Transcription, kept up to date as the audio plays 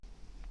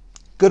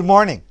Good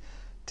morning.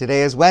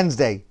 Today is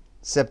Wednesday,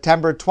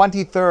 September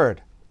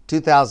 23rd,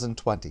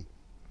 2020.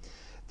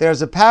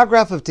 There's a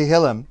paragraph of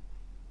Tehillim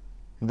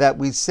that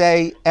we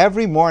say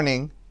every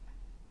morning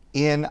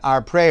in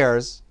our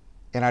prayers,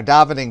 in our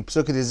davening,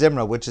 Psukei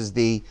Zimra, which is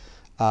the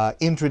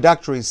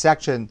introductory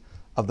section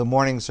of the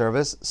morning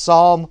service,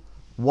 Psalm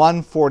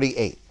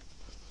 148.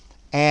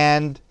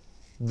 And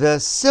the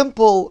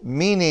simple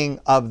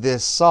meaning of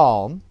this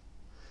psalm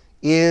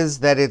is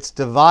that it's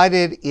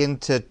divided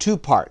into two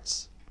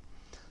parts.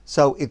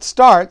 So it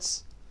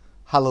starts,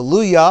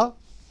 Hallelujah,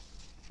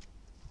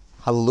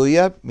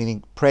 Hallelujah,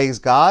 meaning praise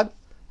God,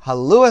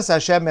 Hallelujah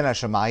Hashem min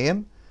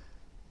hashamayim,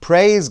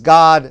 praise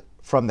God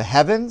from the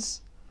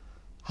heavens,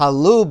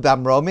 Hallelu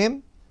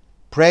b'amromim,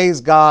 praise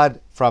God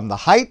from the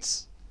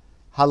heights,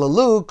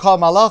 Hallelu kol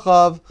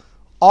malachav,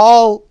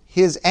 all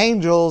his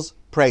angels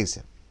praise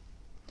him.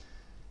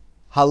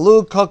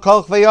 Hallelu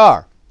kol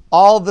vayar,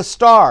 all the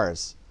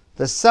stars,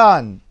 the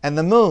sun and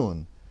the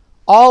moon,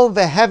 all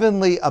the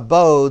heavenly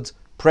abodes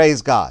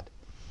praise God.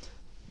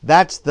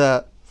 That's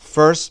the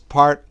first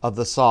part of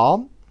the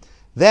psalm.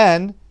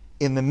 Then,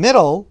 in the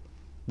middle,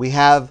 we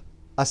have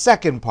a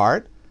second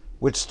part,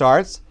 which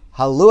starts,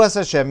 Hallelu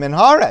Hashem min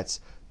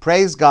haaretz,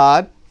 praise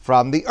God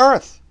from the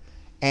earth.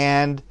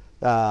 And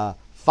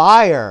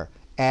fire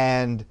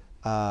and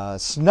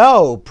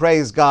snow,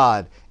 praise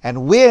God,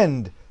 and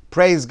wind,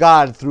 praise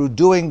God through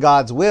doing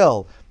God's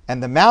will.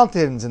 And the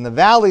mountains and the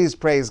valleys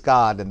praise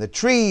God, and the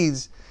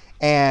trees,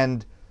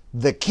 and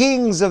the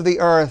kings of the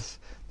earth,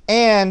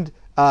 and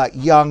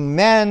young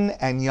men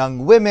and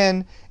young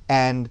women,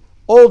 and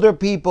older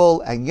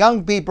people and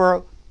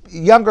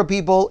younger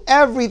people,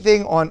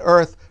 everything on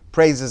earth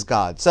praises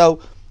God. So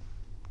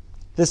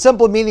the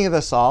simple meaning of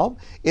the psalm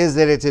is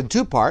that it's in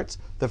two parts.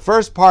 The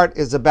first part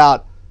is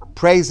about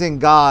praising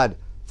God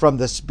from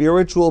the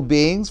spiritual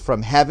beings,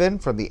 from heaven,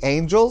 from the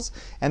angels.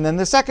 And then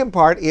the second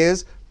part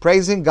is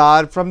praising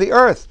God from the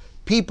earth,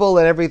 people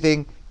and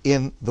everything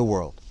in the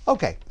world.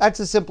 Okay,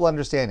 that's a simple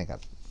understanding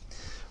of it.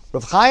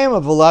 Rav Chaim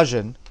of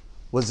Volozhin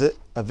was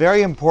a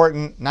very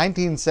important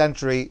 19th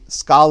century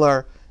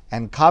scholar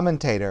and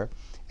commentator,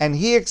 and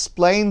he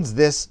explains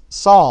this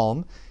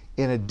psalm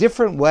in a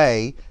different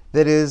way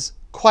that is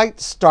quite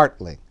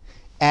startling.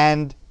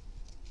 And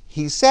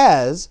he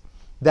says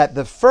that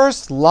the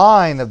first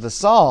line of the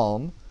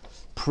psalm,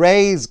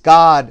 praise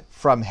God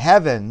from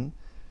heaven,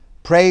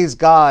 praise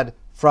God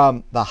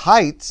from the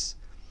heights,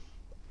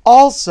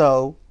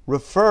 also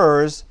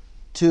refers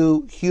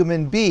to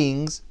human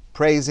beings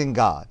praising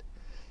God.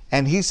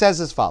 And he says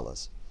as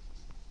follows: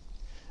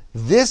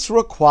 this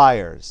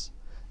requires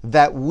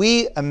that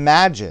we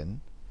imagine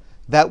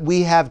that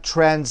we have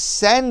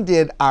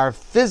transcended our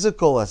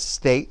physical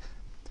state,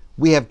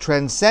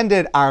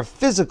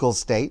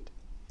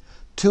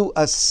 to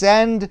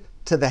ascend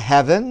to the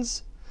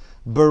heavens,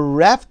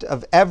 bereft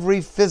of every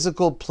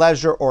physical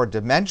pleasure or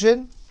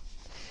dimension,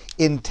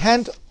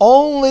 intent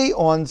only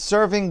on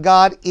serving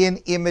God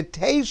in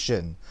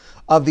imitation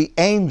of the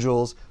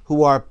angels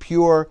who are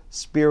pure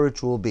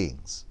spiritual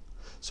beings.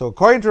 So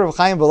according to Rav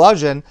Chaim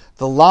Volozhin,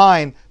 the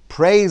line,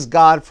 praise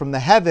God from the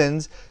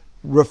heavens,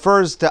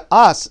 refers to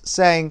us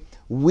saying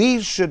we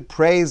should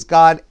praise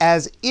God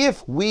as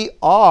if we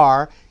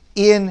are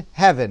in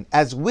heaven,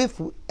 as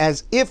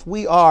if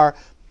we are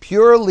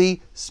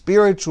purely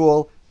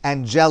spiritual,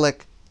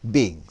 angelic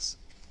beings.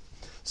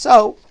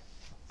 So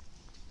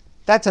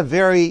that's a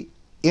very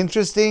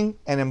interesting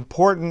and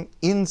important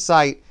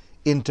insight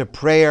into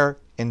prayer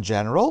in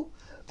general,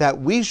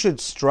 that we should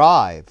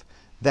strive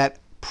that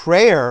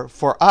prayer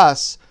for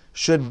us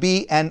should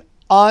be an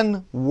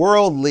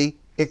unworldly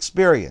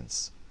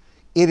experience.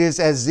 It is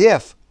as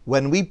if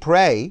when we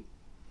pray,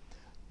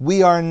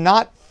 we are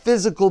not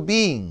physical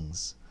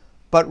beings,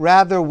 but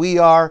rather we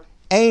are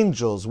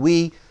angels.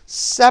 We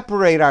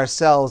separate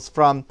ourselves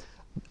from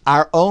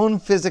our own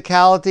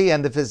physicality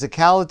and the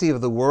physicality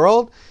of the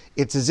world.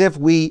 It's as if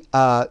we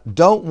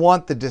don't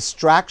want the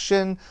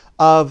distraction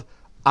of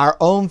our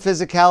own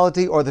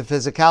physicality or the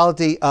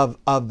physicality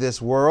of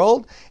this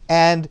world.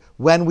 And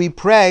when we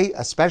pray,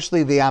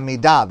 especially the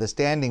Amidah, the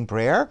standing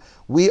prayer,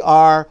 we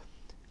are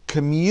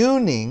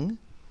communing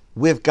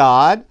with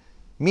God,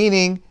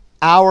 meaning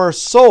our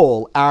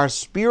soul, our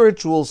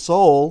spiritual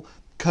soul,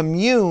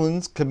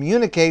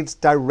 communicates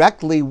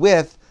directly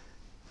with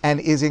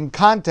and is in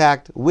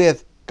contact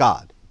with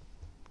God.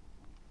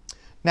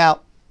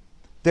 Now,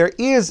 there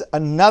is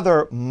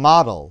another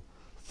model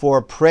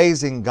for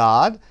praising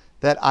God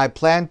that I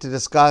plan to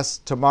discuss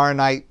tomorrow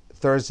night,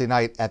 Thursday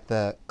night at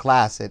the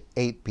class at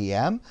 8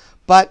 p.m.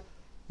 But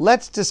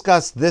let's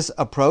discuss this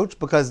approach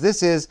because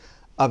this is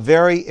a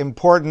very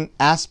important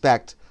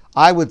aspect,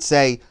 I would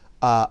say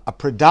a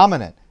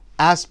predominant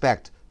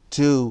aspect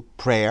to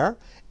prayer.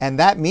 And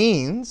that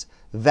means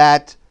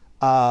that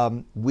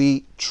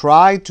we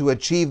try to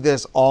achieve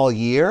this all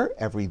year,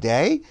 every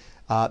day.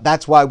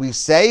 That's why we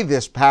say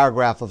this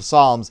paragraph of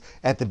Psalms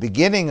at the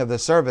beginning of the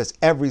service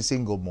every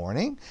single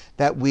morning,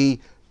 that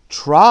we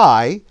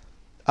try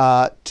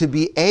to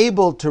be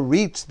able to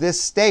reach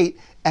this state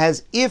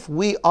as if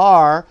we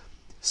are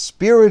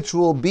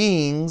spiritual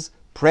beings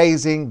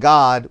praising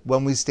God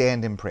when we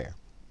stand in prayer.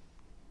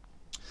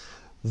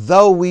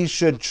 Though we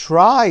should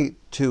try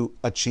to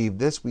achieve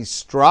this, we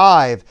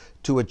strive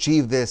to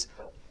achieve this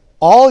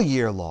all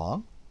year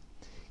long,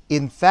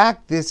 in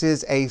fact, this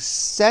is a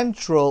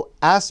central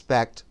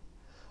aspect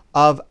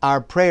of our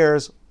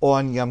prayers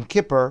on Yom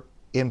Kippur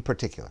in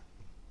particular.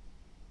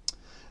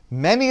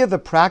 Many of the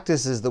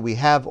practices that we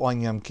have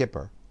on Yom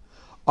Kippur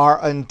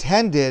are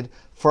intended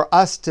for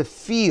us to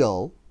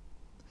feel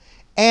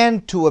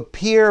and to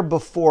appear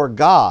before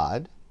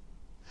God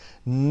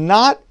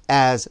not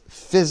as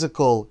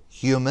physical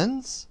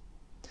humans,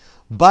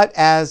 but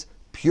as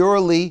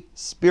purely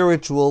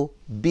spiritual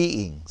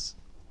beings.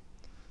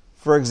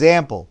 For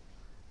example,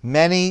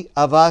 many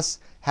of us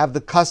have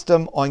the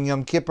custom on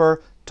Yom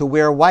Kippur to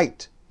wear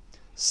white.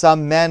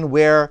 Some men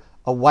wear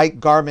a white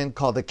garment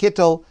called a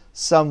kittel.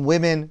 Some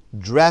women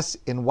dress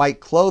in white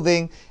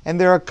clothing. And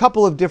there are a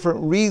couple of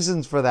different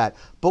reasons for that.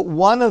 But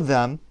one of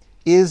them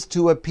is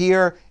to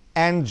appear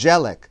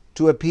angelic,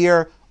 to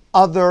appear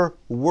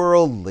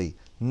otherworldly,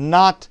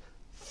 not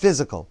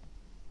physical.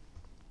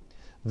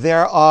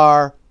 There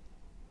are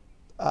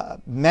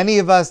many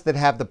of us that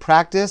have the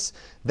practice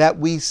that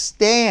we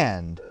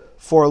stand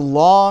for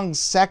long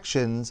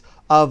sections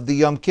of the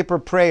Yom Kippur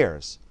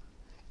prayers,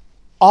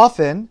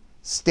 often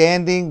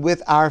standing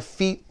with our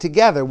feet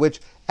together,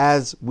 which,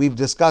 as we've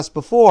discussed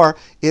before,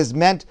 is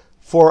meant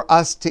for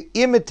us to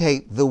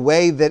imitate the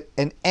way that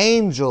an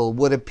angel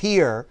would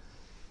appear,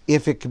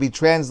 if it could be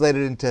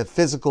translated into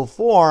physical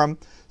form,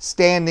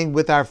 standing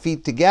with our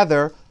feet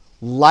together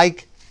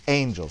like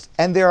angels.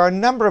 And there are a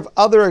number of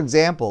other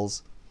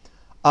examples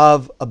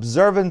of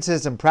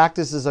observances and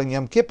practices on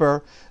Yom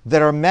Kippur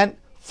that are meant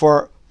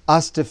for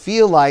us to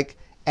feel like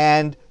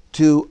and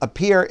to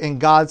appear in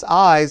God's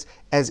eyes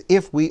as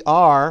if we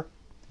are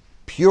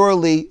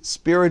purely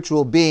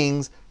spiritual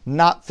beings,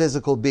 not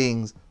physical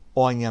beings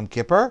on Yom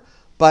Kippur.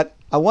 But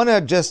I want to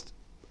just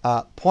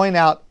point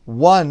out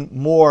one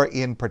more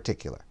in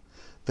particular.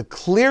 The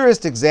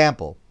clearest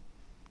example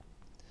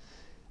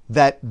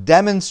that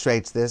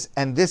demonstrates this,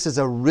 and this is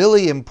a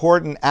really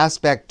important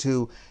aspect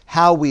to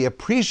how we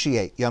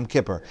appreciate Yom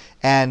Kippur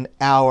and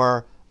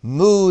our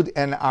mood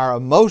and our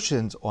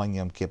emotions on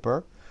Yom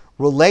Kippur,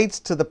 relates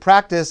to the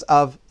practice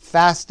of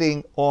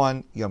fasting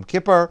on Yom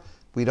Kippur.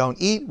 We don't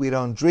eat, we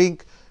don't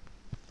drink.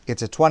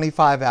 It's a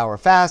 25-hour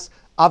fast.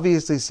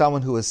 Obviously,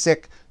 someone who is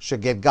sick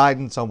should get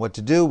guidance on what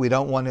to do. We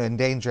don't want to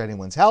endanger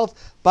anyone's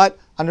health, but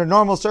under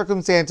normal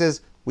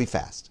circumstances, we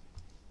fast.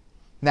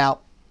 Now,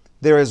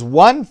 there is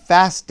one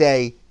fast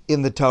day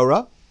in the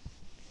Torah,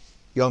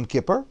 Yom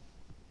Kippur,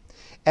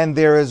 and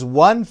there is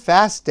one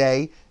fast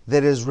day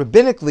that is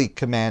rabbinically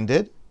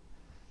commanded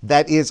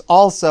that is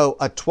also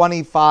a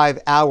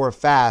 25-hour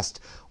fast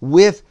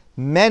with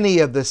many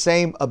of the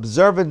same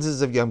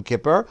observances of Yom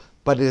Kippur,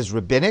 but it is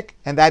rabbinic,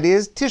 and that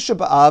is Tisha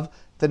B'Av,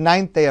 the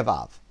 9th day of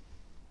Av.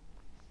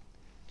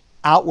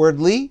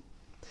 Outwardly,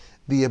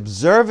 the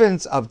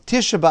observance of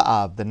Tisha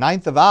B'Av, the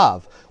 9th of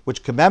Av,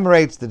 which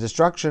commemorates the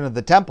destruction of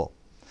the temple,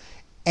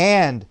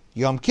 and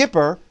Yom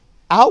Kippur,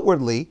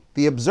 outwardly,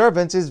 the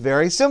observance is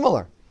very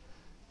similar.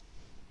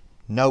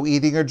 No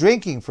eating or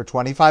drinking for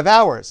 25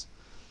 hours.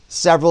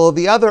 Several of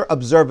the other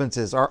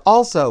observances are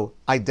also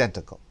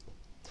identical.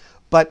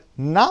 But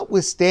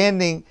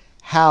notwithstanding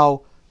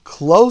how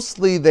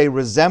closely they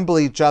resemble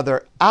each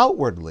other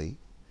outwardly,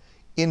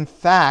 in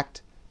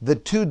fact, the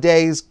 2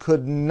 days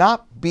could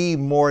not be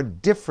more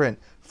different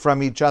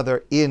from each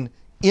other in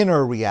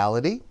inner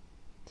reality.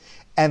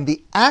 And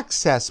the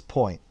access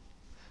point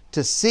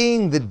to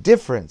seeing the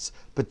difference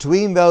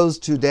between those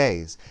 2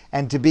 days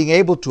and to being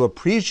able to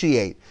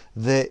appreciate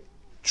the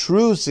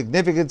true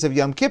significance of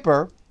Yom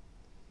Kippur,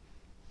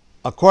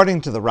 according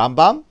to the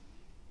Rambam,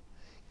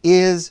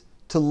 is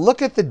to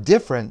look at the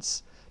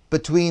difference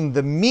between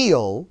the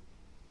meal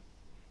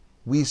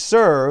we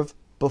serve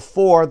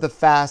before the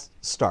fast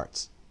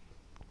starts.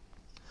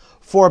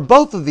 For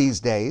both of these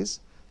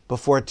days,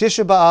 before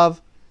Tisha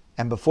B'Av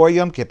and before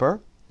Yom Kippur,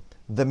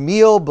 the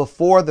meal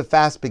before the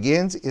fast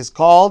begins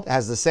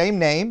has the same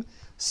name,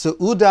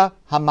 Su'uda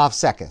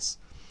HaMafsekes.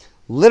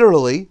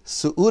 Literally,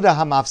 Su'uda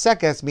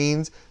HaMafsekes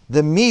means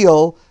the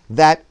meal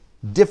that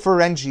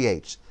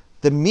differentiates,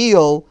 the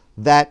meal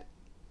that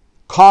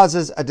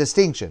causes a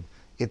distinction.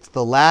 It's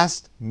the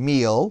last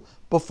meal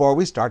before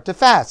we start to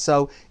fast.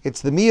 So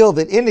it's the meal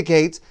that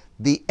indicates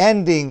the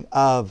ending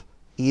of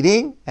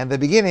eating and the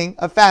beginning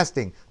of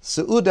fasting.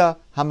 Su'uda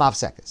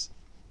HaMafsekes.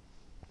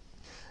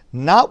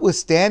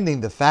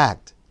 Notwithstanding the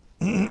fact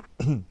that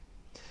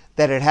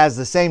it has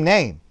the same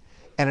name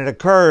and it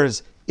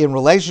occurs in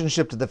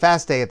relationship to the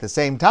fast day at the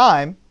same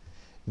time,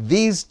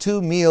 these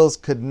two meals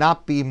could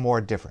not be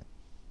more different.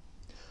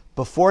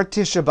 Before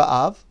Tisha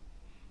B'Av,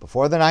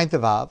 before the 9th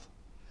of Av,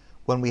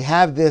 when we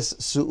have this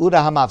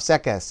Su'uda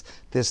HaMafsekes,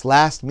 this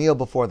last meal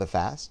before the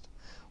fast,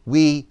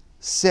 we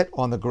sit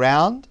on the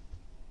ground,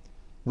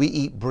 we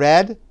eat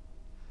bread,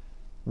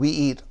 we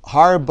eat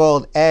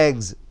hard-boiled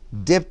eggs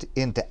dipped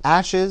into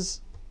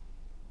ashes.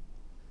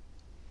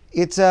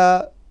 It's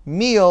a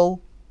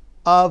meal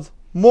of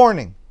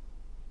mourning,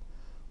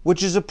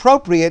 which is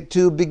appropriate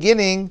to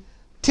beginning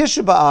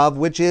Tisha B'Av,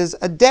 which is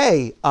a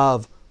day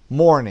of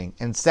mourning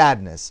and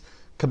sadness,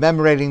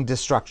 commemorating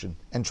destruction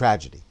and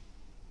tragedy.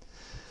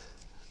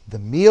 The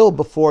meal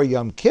before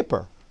Yom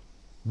Kippur,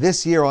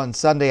 this year on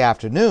Sunday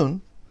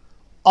afternoon,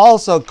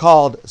 also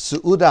called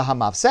Su'uda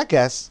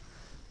HaMafsekes,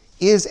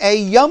 is a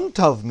Yom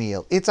Tov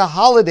meal. It's a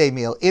holiday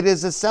meal. It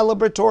is a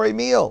celebratory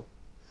meal.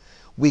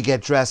 We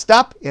get dressed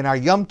up in our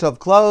Yom Tov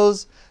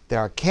clothes. There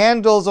are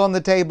candles on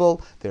the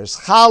table. There's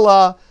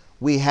challah.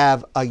 We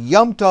have a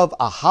Yom Tov,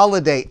 a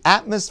holiday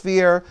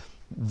atmosphere.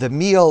 The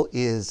meal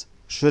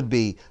should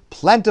be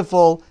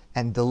plentiful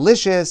and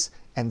delicious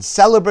and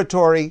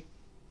celebratory.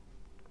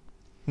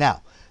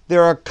 Now,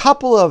 there are a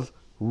couple of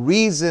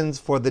reasons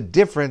for the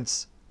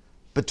difference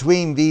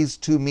between these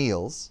two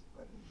meals,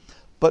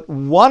 but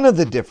one of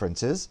the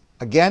differences,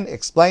 again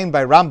explained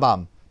by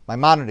Rambam,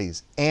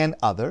 Maimonides, and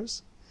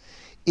others,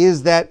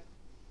 is that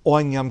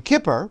on Yom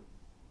Kippur,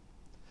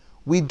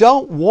 we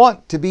don't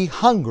want to be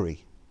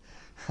hungry.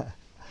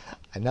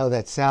 I know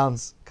that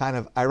sounds kind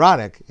of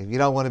ironic. If you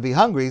don't want to be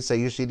hungry, so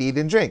you should eat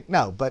and drink.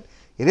 No, but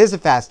it is a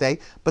fast day.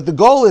 But the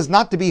goal is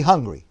not to be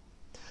hungry.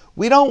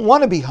 We don't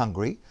want to be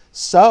hungry,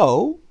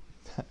 so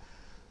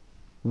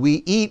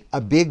we eat a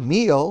big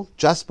meal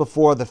just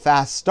before the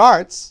fast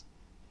starts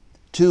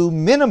to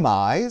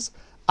minimize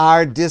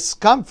our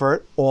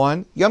discomfort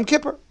on Yom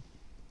Kippur.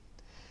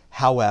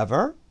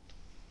 However,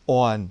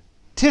 on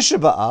Tisha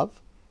B'Av,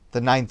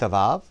 the 9th of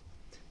Av,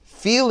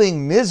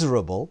 feeling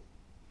miserable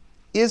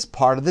is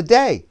part of the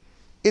day.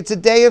 It's a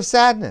day of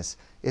sadness.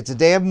 It's a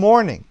day of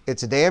mourning.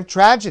 It's a day of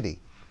tragedy.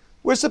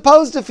 We're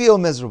supposed to feel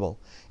miserable.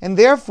 And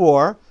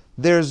therefore,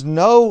 there's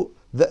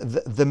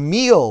the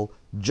meal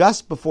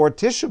just before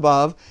Tisha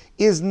B'Av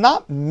is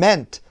not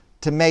meant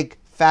to make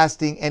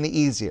fasting any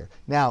easier.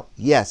 Now,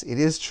 yes, it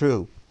is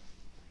true.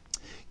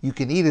 You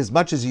can eat as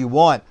much as you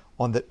want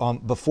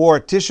before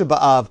Tisha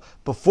B'Av,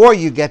 before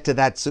you get to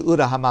that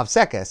Su'uda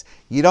HaMafsekes.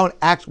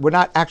 We're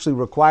not actually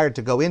required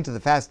to go into the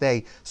fast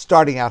day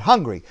starting out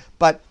hungry.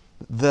 But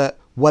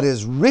what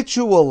is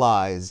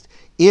ritualized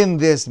in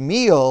this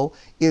meal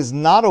is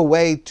not a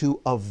way to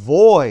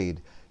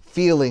avoid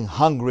feeling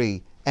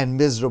hungry and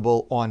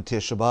miserable on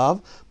Tisha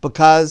B'Av,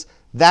 because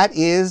that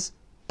is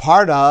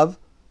part of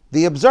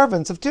the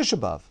observance of Tisha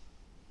B'Av.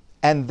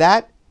 And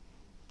that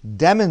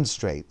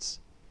demonstrates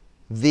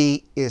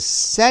the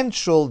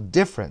essential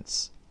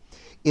difference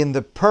in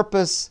the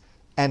purpose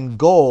and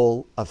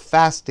goal of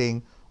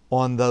fasting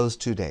on those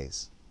 2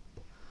 days.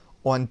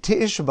 On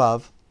Tisha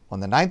B'Av, on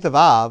the 9th of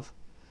Av,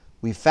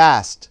 we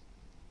fast.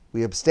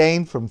 We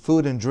abstain from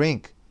food and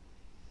drink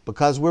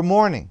because we're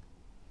mourning,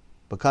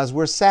 because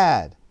we're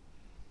sad,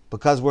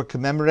 because we're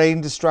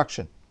commemorating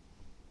destruction.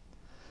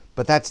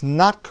 But that's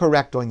not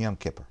correct on Yom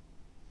Kippur.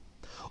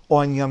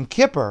 On Yom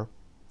Kippur,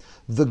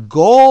 the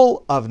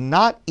goal of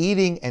not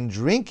eating and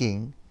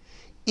drinking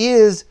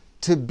is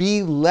to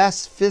be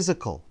less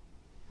physical,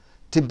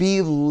 to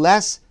be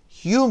less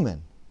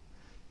human,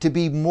 to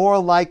be more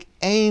like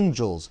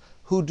angels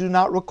who do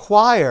not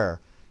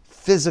require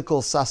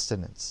physical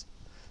sustenance,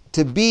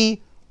 to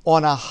be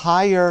on a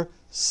higher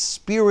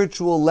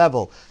spiritual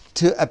level,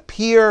 to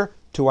appear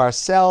to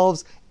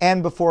ourselves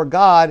and before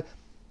God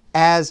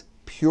as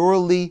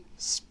purely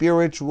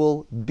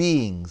spiritual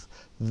beings.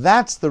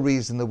 That's the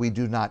reason that we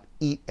do not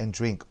eat and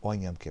drink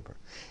on Yom Kippur.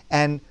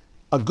 And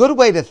a good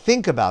way to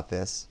think about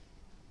this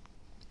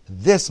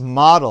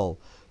model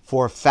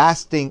for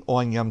fasting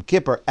on Yom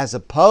Kippur as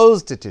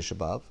opposed to Tisha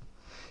B'Av,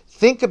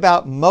 think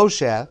about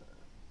Moshe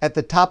at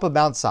the top of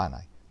Mount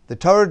Sinai. The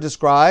Torah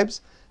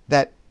describes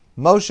that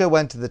Moshe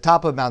went to the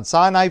top of Mount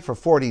Sinai for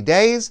 40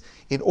 days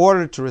in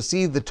order to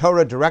receive the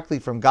Torah directly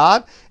from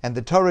God. And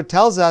the Torah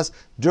tells us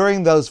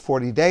during those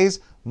 40 days,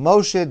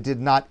 Moshe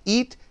did not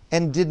eat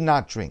and did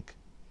not drink.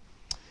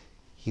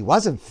 He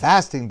wasn't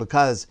fasting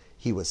because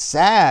he was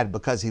sad,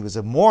 because he was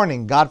in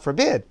mourning, God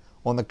forbid.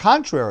 On the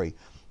contrary,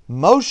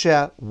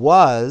 Moshe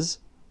was,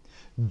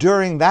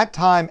 during that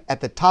time at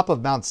the top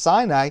of Mount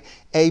Sinai,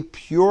 a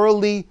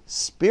purely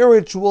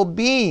spiritual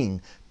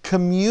being,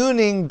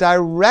 communing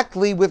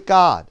directly with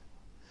God.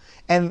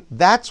 And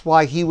that's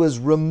why he was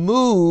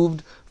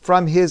removed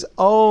from his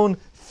own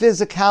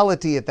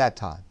physicality at that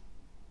time.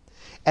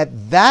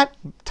 At that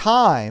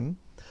time,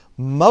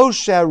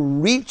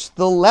 Moshe reached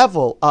the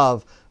level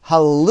of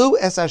Hallelu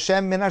es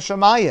Hashem min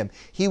hashamayim.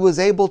 He was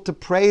able to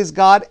praise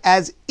God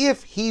as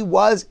if he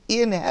was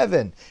in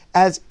heaven,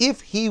 as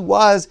if he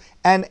was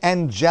an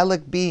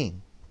angelic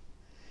being.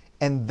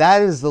 And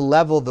that is the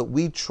level that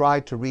we try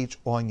to reach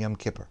on Yom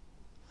Kippur.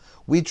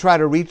 We try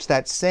to reach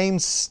that same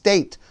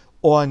state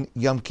on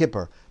Yom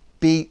Kippur,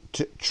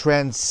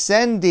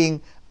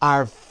 transcending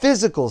our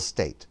physical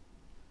state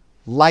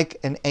like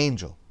an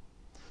angel.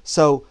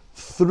 So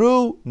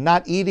through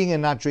not eating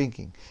and not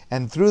drinking,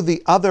 and through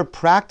the other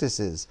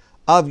practices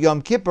of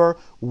Yom Kippur,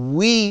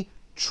 we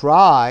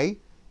try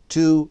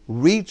to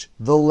reach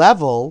the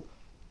level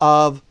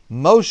of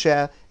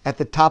Moshe at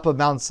the top of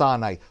Mount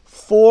Sinai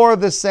for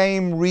the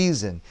same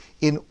reason.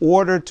 in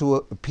order to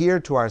appear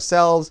to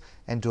ourselves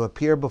and to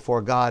appear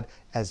before God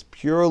as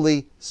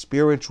purely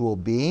spiritual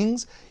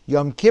beings.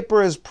 Yom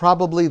Kippur is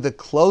probably the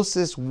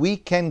closest we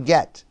can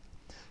get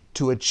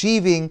to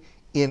achieving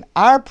in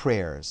our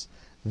prayers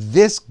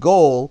this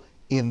goal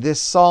in this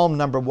Psalm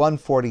number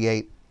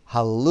 148,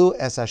 Hallelu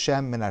es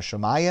Hashem min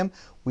hashamayim.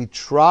 We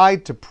try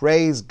to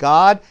praise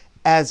God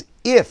as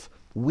if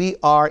we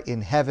are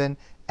in heaven,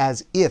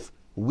 as if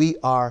we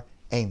are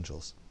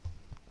angels.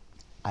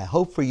 I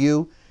hope for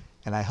you,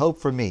 and I hope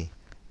for me,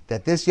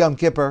 that this Yom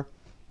Kippur,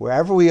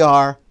 wherever we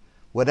are,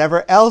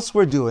 whatever else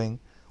we're doing,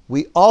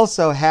 we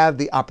also have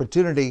the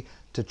opportunity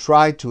to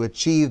try to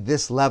achieve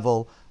this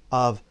level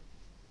of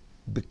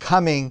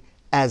becoming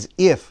as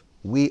if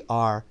we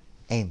are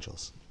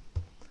angels.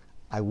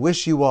 I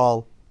wish you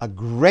all a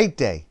great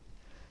day,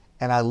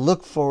 and I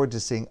look forward to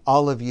seeing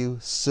all of you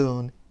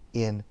soon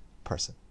in person.